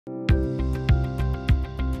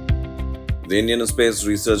The Indian Space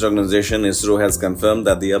Research Organization ISRO has confirmed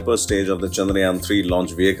that the upper stage of the Chandrayaan-3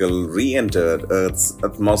 launch vehicle re-entered Earth's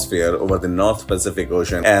atmosphere over the North Pacific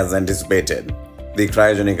Ocean as anticipated. The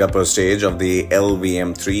cryogenic upper stage of the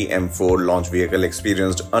LVM-3M4 launch vehicle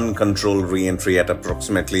experienced uncontrolled re-entry at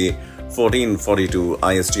approximately 14:42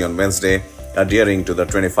 IST on Wednesday, adhering to the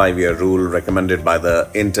 25-year rule recommended by the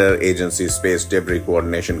Inter-Agency Space Debris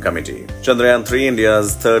Coordination Committee. Chandrayaan-3,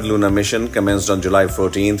 India's third lunar mission, commenced on July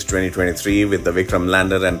 14, 2023 with the Vikram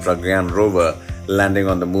lander and Pragyan rover landing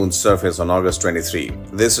on the moon's surface on August 23.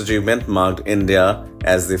 This achievement marked India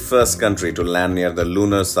as the first country to land near the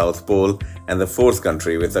lunar South Pole and the fourth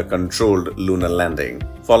country with a controlled lunar landing.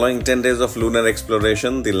 Following 10 days of lunar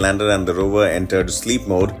exploration, the lander and the rover entered sleep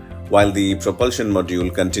mode, while the propulsion module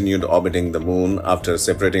continued orbiting the moon after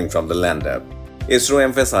separating from the lander. ISRO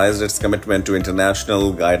emphasized its commitment to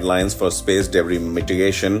international guidelines for space debris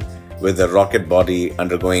mitigation, with the rocket body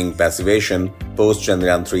undergoing passivation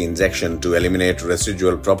post-Chandrayaan-3 injection to eliminate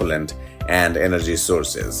residual propellant and energy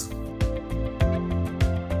sources.